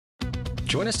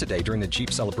Join us today during the Jeep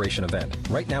Celebration event.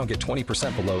 Right now, get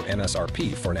 20% below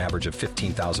MSRP for an average of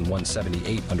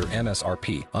 $15,178 under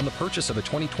MSRP on the purchase of a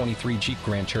 2023 Jeep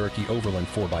Grand Cherokee Overland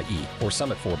 4xE or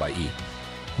Summit 4xE.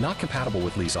 Not compatible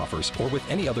with lease offers or with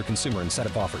any other consumer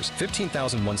incentive offers.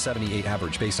 $15,178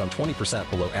 average based on 20%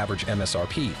 below average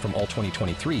MSRP from all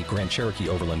 2023 Grand Cherokee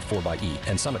Overland 4xE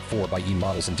and Summit 4xE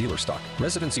models in dealer stock.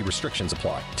 Residency restrictions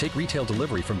apply. Take retail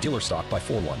delivery from dealer stock by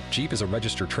 4/1. Jeep is a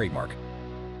registered trademark.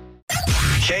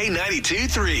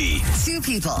 K92-3. Two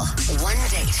people, one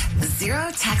date,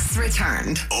 0 texts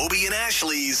returned. Obie and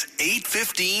Ashley's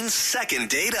 8:15 second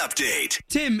date update.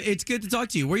 Tim, it's good to talk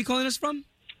to you. Where are you calling us from?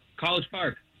 College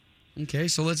Park. Okay,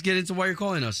 so let's get into why you're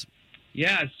calling us.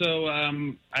 Yeah, so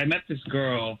I met this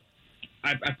girl.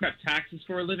 I prep taxes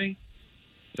for a living.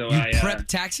 So You I prep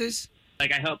taxes? I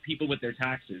help people with their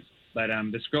taxes. But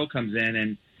this girl comes in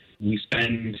and we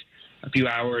spend a few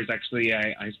hours. Actually,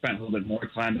 I spent a little bit more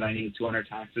time than I needed to on her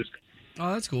taxes.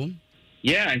 Oh, that's cool.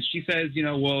 Yeah, and she says,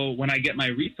 well, when I get my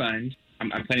refund,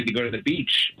 I'm planning to go to the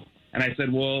beach. And I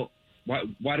said, well,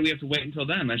 why do we have to wait until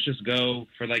then? Let's just go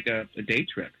for like a day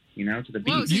trip, to the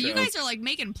beach. Whoa, so you guys are like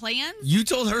making plans? You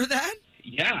told her that?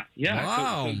 Yeah.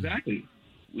 Wow. So exactly.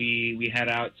 We head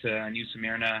out to New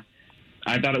Smyrna.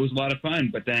 I thought it was a lot of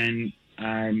fun, but then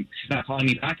she's not calling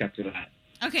me back after that.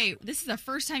 Okay, this is the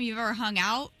first time you've ever hung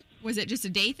out? Was it just a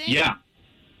day thing?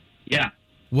 Yeah.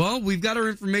 Well, we've got our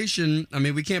information. I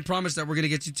mean, we can't promise that we're going to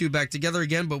get you two back together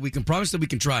again, but we can promise that we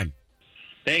can try.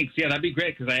 Thanks. Yeah, that'd be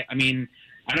great because I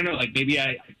don't know, like maybe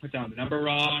I put down the number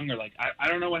wrong or like I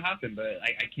don't know what happened, but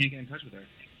I can't get in touch with her.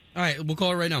 All right, we'll call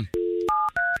her right now.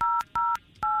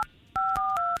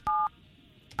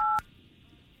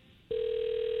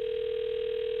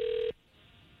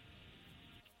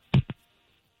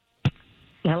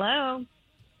 Hello.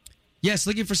 Yes,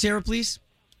 looking for Sarah, please.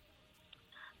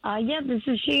 Yeah, this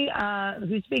is she.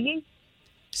 Who's speaking?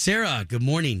 Sarah, good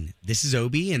morning. This is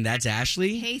Obie, and that's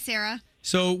Ashley. Hey, Sarah.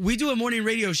 So we do a morning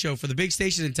radio show for the big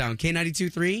station in town,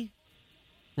 K92.3.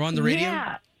 We're on the radio.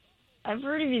 Yeah, I've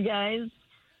heard of you guys.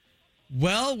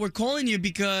 Well, we're calling you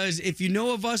because if you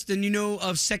know of us, then you know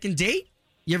of Second Date.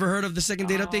 You ever heard of the Second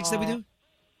Date updates that we do?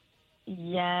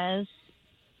 Yes.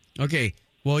 Okay.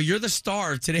 Well, you're the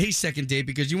star of today's Second Date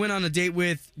because you went on a date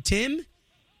with Tim,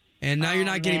 and now you're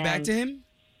not getting back to him?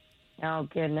 Oh,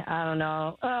 goodness. I don't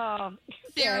know. Oh,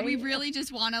 Sarah, okay. we really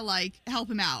just want to, help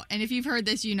him out. And if you've heard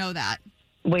this, you know that.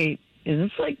 Wait, is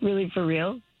this, really for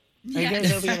real? Are you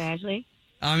guys Obie and Ashley?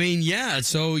 I mean, yeah.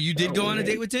 So you did go on a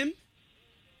date with Tim?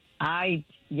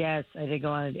 Yes, I did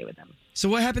go on a date with him. So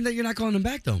what happened that you're not calling him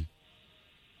back, though?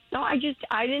 No, I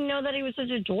didn't know that he was such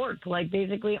a dork.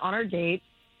 Basically, on our date,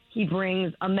 he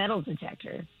brings a metal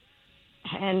detector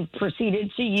and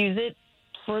proceeded to use it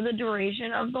for the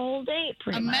duration of the whole date,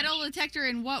 pretty much. A metal detector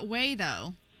in what way,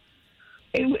 though?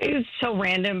 It was so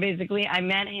random, basically. I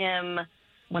met him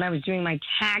when I was doing my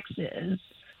taxes.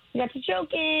 We got to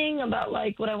joking about,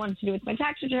 what I wanted to do with my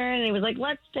tax return, and he was like,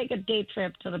 let's take a day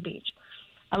trip to the beach.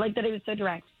 I like that he was so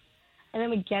direct. And then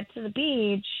we get to the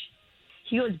beach.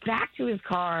 He goes back to his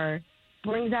car,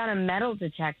 brings out a metal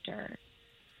detector,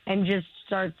 and just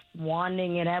starts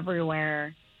wanding it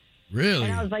everywhere. Really?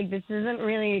 And I was like, this isn't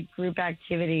really a group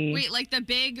activity. Wait, like the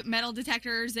big metal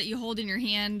detectors that you hold in your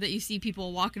hand that you see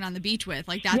people walking on the beach with?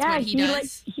 That's yeah, what he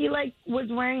does? He was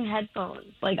wearing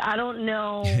headphones. I don't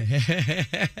know.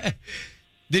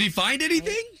 Did he find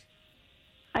anything?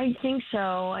 I think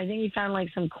so. I think he found,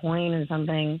 some coin or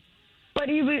something. But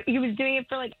he was doing it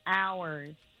for,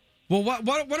 hours. Well, why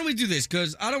don't we do this?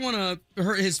 Because I don't want to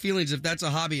hurt his feelings if that's a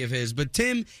hobby of his. But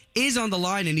Tim is on the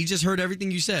line, and he just heard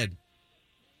everything you said.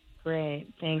 Great.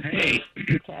 Thank Hey.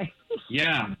 you. Okay.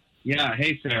 Yeah.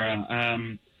 Hey,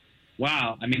 Sarah.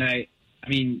 Wow. I mean,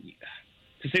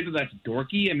 to say that that's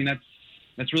dorky,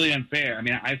 that's really unfair.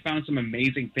 I found some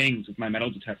amazing things with my metal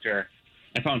detector.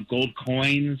 I found gold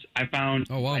coins. I found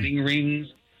wedding rings.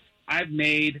 I've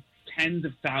made tens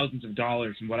of thousands of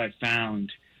dollars in what I've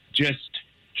found just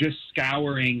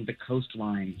scouring the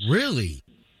coastline. Really?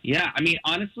 Yeah.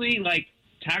 Honestly,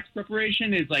 tax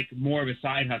preparation is more of a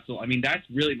side hustle. That's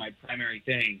really my primary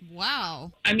thing.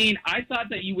 Wow. I thought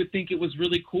that you would think it was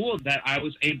really cool that I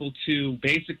was able to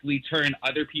basically turn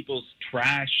other people's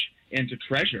trash into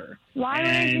treasure. Why would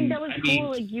I think that was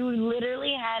cool? You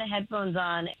literally had headphones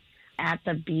on at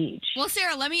the beach. Well,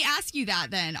 Sarah, let me ask you that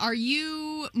then. Were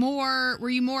you more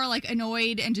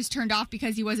annoyed and just turned off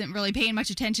because he wasn't really paying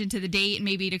much attention to the date and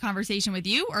maybe to conversation with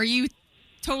you? Or are you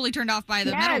totally turned off by the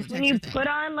metal detector when you thing? put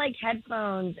on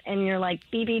headphones and you're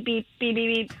beep, beep, beep, beep,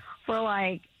 beep, beep for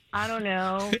I don't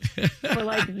know, for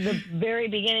like the very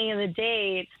beginning of the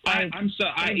date. Like, I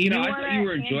thought you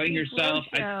were enjoying yourself.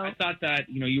 I thought that,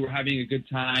 you were having a good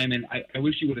time, and I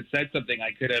wish you would have said something.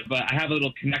 I could have, but I have a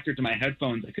little connector to my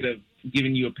headphones. I could have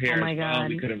given you a pair. Oh my God.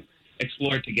 We could have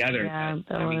explored together. Yeah,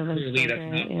 but, that would have been clearly so that's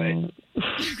great, not what.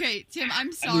 Okay, Tim,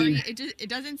 I'm sorry. It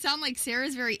doesn't sound like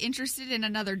Sarah's very interested in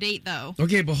another date, though.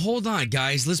 Okay, but hold on,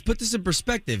 guys. Let's put this in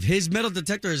perspective. His metal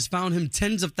detector has found him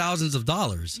tens of thousands of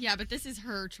dollars. Yeah, but this is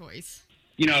her choice.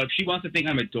 If she wants to think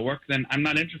I'm a dork, then I'm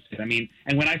not interested. I mean,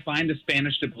 and when I find a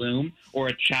Spanish doubloon or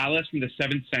a chalice from the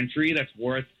 7th century that's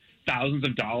worth thousands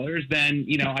of dollars, then,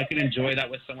 I can enjoy that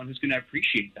with someone who's going to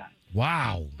appreciate that.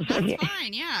 Wow. That's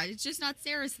fine, yeah. It's just not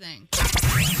Sarah's thing.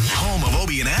 Home of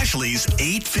Obie and Ashley's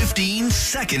 8:15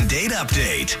 second date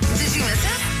update. Did you miss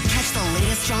it? Catch the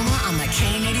latest drama on the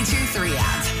K82-3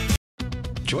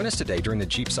 app. Join us today during the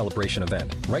Jeep Celebration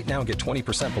event. Right now, get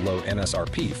 20% below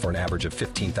MSRP for an average of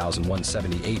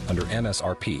 $15,178 under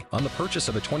MSRP on the purchase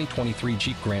of a 2023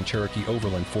 Jeep Grand Cherokee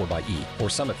Overland 4xE or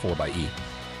Summit 4xE.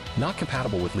 Not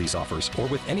compatible with lease offers or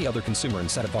with any other consumer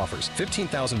incentive offers.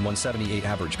 $15,178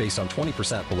 average based on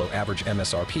 20% below average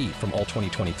MSRP from all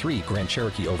 2023 Grand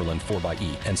Cherokee Overland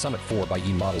 4xE and Summit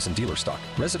 4xE models in dealer stock.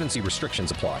 Residency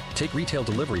restrictions apply. Take retail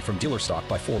delivery from dealer stock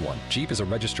by 4/1. Jeep is a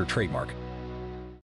registered trademark.